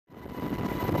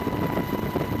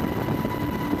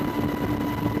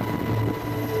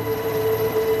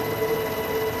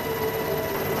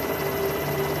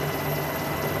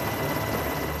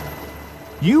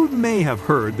You may have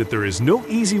heard that there is no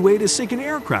easy way to sink an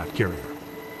aircraft carrier.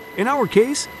 In our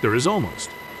case, there is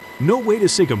almost no way to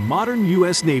sink a modern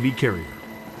U.S. Navy carrier.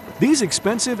 These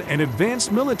expensive and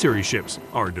advanced military ships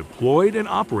are deployed and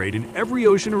operate in every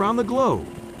ocean around the globe.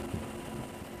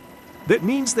 That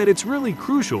means that it's really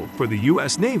crucial for the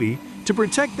U.S. Navy to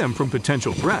protect them from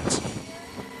potential threats.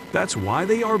 That's why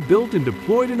they are built and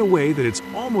deployed in a way that it's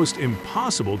almost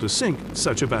impossible to sink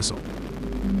such a vessel.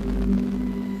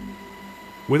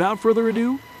 Without further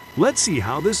ado, let's see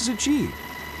how this is achieved.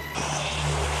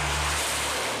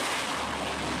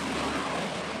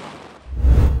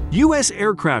 U.S.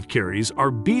 aircraft carriers are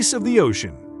beasts of the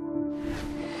ocean.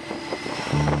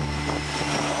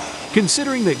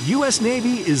 Considering that U.S.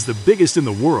 Navy is the biggest in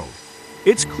the world,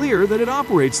 it's clear that it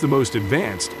operates the most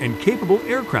advanced and capable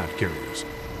aircraft carriers.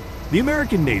 The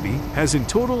American Navy has in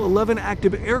total 11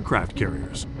 active aircraft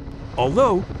carriers,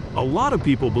 although a lot of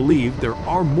people believe there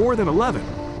are more than 11.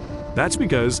 That's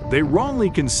because they wrongly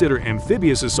consider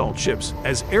amphibious assault ships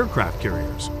as aircraft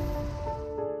carriers.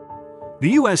 The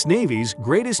U.S. Navy's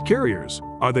greatest carriers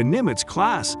are the Nimitz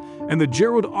class and the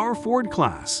Gerald R. Ford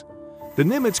class. The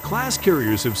Nimitz-class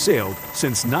carriers have sailed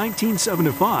since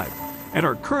 1975 and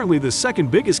are currently the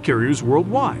second biggest carriers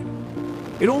worldwide.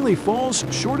 It only falls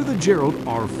short of the Gerald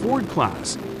R. Ford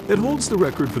class that holds the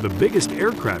record for the biggest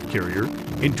aircraft carrier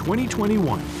in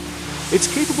 2021.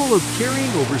 It's capable of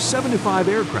carrying over 75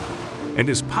 aircraft and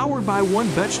is powered by one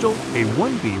Bechtel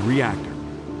A-1B reactor.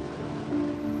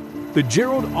 The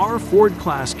Gerald R. Ford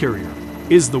class carrier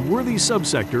is the worthy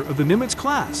subsector of the Nimitz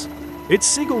class. Its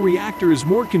single reactor is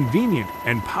more convenient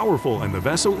and powerful, and the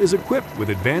vessel is equipped with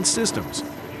advanced systems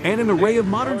and an array of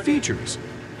modern features.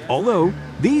 Although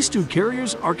these two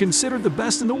carriers are considered the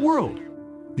best in the world,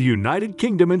 the United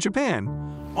Kingdom and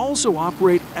Japan also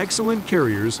operate excellent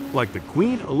carriers like the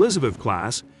Queen Elizabeth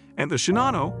class and the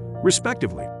Shinano,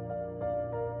 respectively.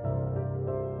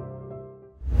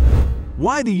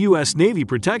 Why the U.S. Navy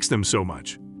protects them so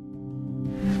much?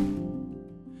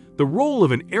 The role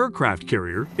of an aircraft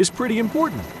carrier is pretty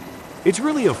important. It's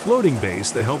really a floating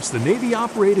base that helps the Navy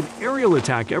operate an aerial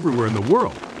attack everywhere in the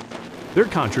world. Their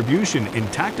contribution in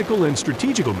tactical and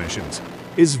strategical missions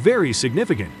is very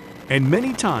significant and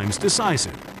many times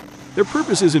decisive. Their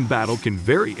purposes in battle can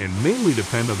vary and mainly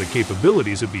depend on the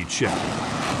capabilities of each ship.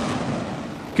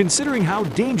 Considering how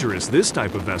dangerous this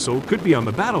type of vessel could be on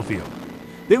the battlefield,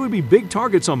 they would be big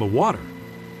targets on the water.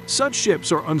 Such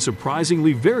ships are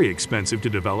unsurprisingly very expensive to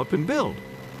develop and build.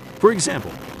 For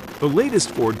example, the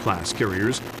latest Ford-class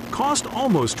carriers cost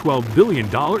almost $12 billion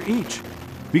each.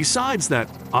 Besides that,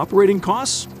 operating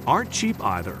costs aren't cheap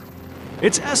either.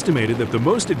 It's estimated that the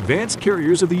most advanced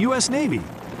carriers of the U.S. Navy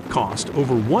cost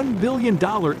over $1 billion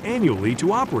annually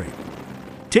to operate.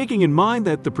 Taking in mind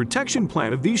that the protection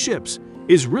plan of these ships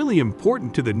is really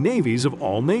important to the navies of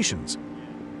all nations.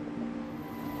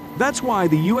 That's why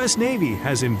the U.S. Navy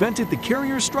has invented the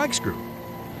Carrier Strikes Group.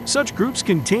 Such groups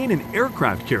contain an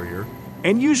aircraft carrier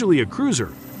and usually a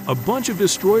cruiser, a bunch of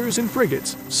destroyers and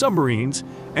frigates, submarines,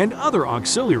 and other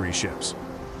auxiliary ships.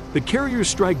 The Carrier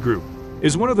Strike Group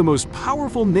is one of the most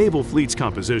powerful naval fleets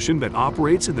composition that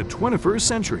operates in the 21st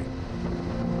century.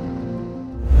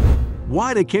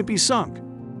 Why they can't be sunk?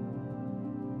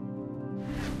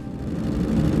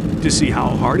 To see how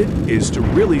hard it is to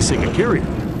really sink a carrier,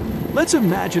 let's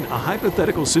imagine a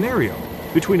hypothetical scenario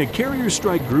between a Carrier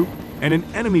Strike Group and an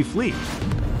enemy fleet.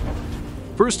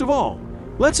 First of all,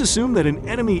 let's assume that an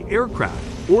enemy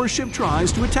aircraft or ship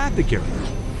tries to attack the carrier.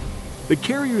 The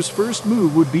carrier's first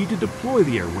move would be to deploy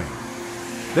the air wing.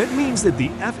 That means that the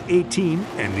F-18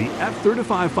 and the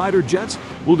F-35 fighter jets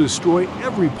will destroy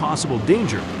every possible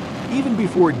danger even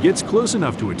before it gets close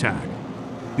enough to attack.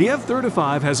 The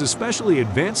F-35 has especially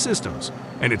advanced systems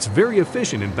and it's very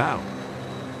efficient in battle.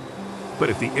 But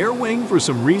if the air wing for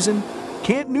some reason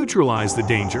can't neutralize the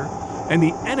danger and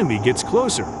the enemy gets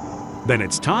closer, then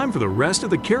it's time for the rest of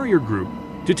the carrier group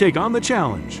to take on the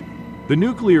challenge. The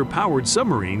nuclear-powered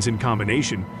submarines in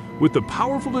combination with the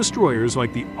powerful destroyers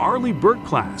like the Arleigh Burke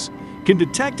class can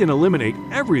detect and eliminate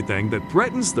everything that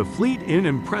threatens the fleet in an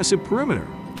impressive perimeter.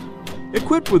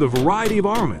 Equipped with a variety of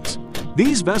armaments,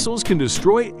 these vessels can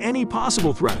destroy any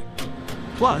possible threat.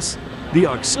 Plus, the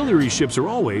auxiliary ships are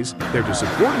always there to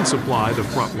support and supply the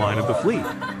front line of the fleet.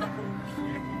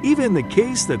 Even in the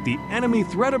case that the enemy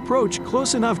threat approach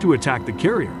close enough to attack the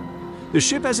carrier, the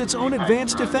ship has its own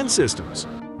advanced defense systems.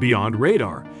 Beyond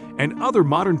radar and other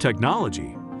modern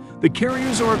technology, the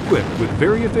carriers are equipped with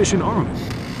very efficient armament.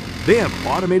 They have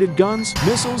automated guns,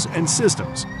 missiles, and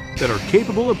systems that are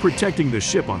capable of protecting the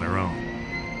ship on their own.